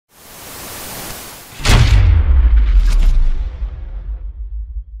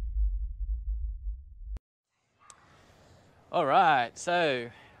All right, so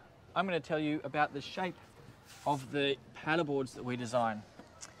I'm going to tell you about the shape of the paddleboards that we design.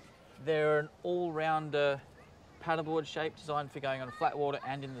 They're an all-rounder paddleboard shape designed for going on flat water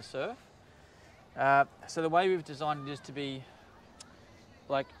and in the surf. So the way we've designed it is to be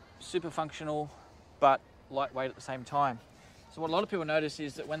like super functional but lightweight at the same time. So what a lot of people notice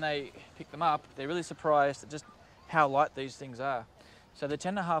is that when they pick them up, they're really surprised at just how light these things are. So the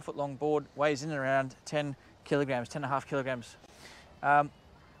 10.5 foot long board weighs in and around 10 kilograms, 10.5 kilograms.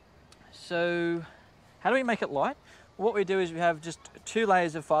 So how do we make it light? What we do is we have just 2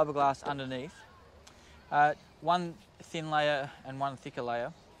 layers of fiberglass underneath, one thin layer and one thicker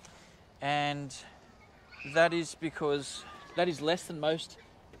layer. And that is because that is less than most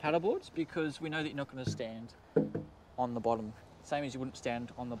paddleboards, because we know that you're not going to stand on the bottom, same as you wouldn't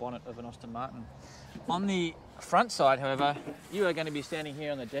stand on the bonnet of an Aston Martin. On the front side, however, you are going to be standing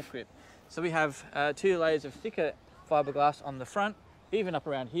here on the deck grip. So we have 2 layers of thicker fiberglass on the front, even up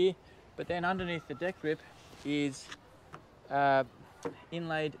around here, but then underneath the deck grip is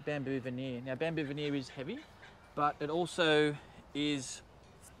inlaid bamboo veneer. Now bamboo veneer is heavy, but it also is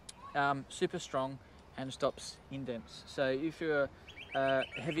super strong and stops indents. So if you're a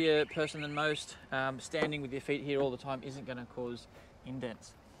heavier person than most, standing with your feet here all the time isn't going to cause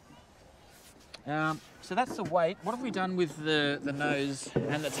indents. So that's the weight. What have we done with the nose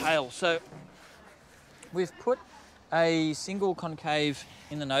and the tail? So we've put a single concave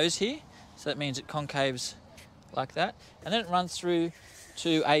in the nose here, so that means it concaves like that, and then it runs through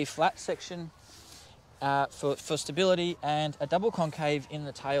to a flat section for stability, and a double concave in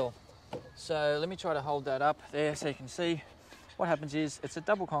the tail. So let me try to hold that up there so you can see. What happens is it's a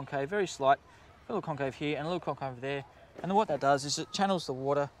double concave, very slight, a little concave here and a little concave there, and then what that does is it channels the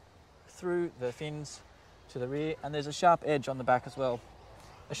water through the fins to the rear, and there's a sharp edge on the back as well.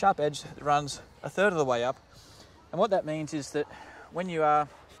 A sharp edge that runs a third of the way up, and what that means is that when you are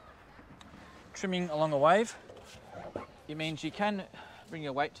trimming along a wave, it means you can bring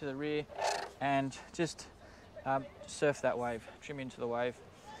your weight to the rear and just surf that wave, trim into the wave.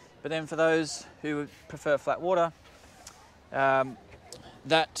 But then for those who prefer flat water,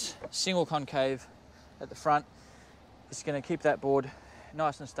 that single concave at the front is going to keep that board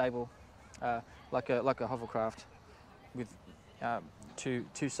nice and stable, like a hovercraft, with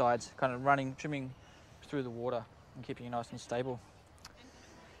two sides kind of trimming through the water and keeping it nice and stable.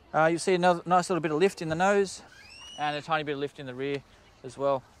 You'll see another nice little bit of lift in the nose and a tiny bit of lift in the rear as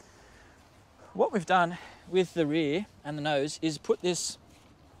well. What we've done with the rear and the nose is put this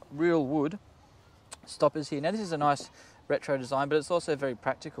real wood stoppers here. Now this is a nice retro design, but it's also very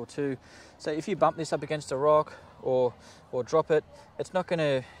practical too. So if you bump this up against a rock or drop it, it's not going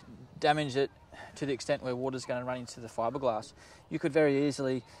to damage it to the extent where water's going to run into the fiberglass. You could very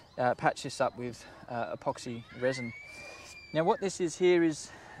easily patch this up with epoxy resin. Now what this is here is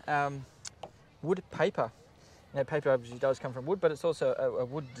wood paper. Now paper obviously does come from wood, but it's also a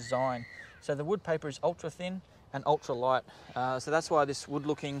wood design. So the wood paper is ultra thin and ultra light. So that's why this wood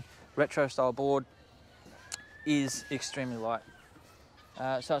looking retro style board is extremely light.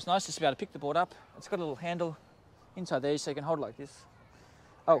 So it's nice just to be able to pick the board up. It's got a little handle inside there so you can hold it like this.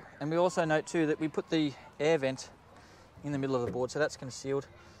 Oh, and we also note too that we put the air vent in the middle of the board, so that's concealed.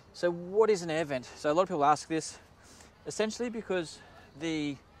 So what is an air vent? So a lot of people ask this, essentially because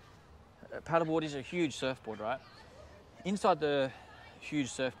the paddleboard is a huge surfboard, right? Inside the huge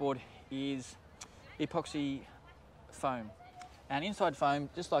surfboard is epoxy foam. And inside foam,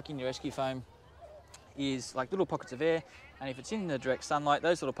 just like in your rescue foam, is like little pockets of air, and if it's in the direct sunlight,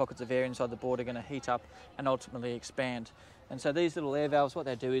 those little pockets of air inside the board are going to heat up and ultimately expand. And so these little air valves, what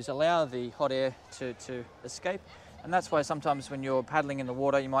they do is allow the hot air to escape, and that's why sometimes when you're paddling in the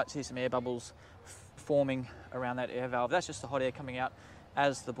water you might see some air bubbles forming around that air valve. That's just the hot air coming out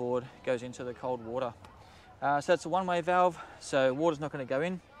as the board goes into the cold water. So it's a one-way valve, so water's not going to go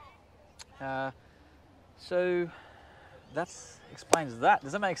in. So that explains that.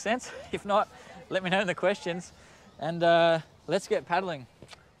 Does that make sense? If not, let me know in the questions, and let's get paddling.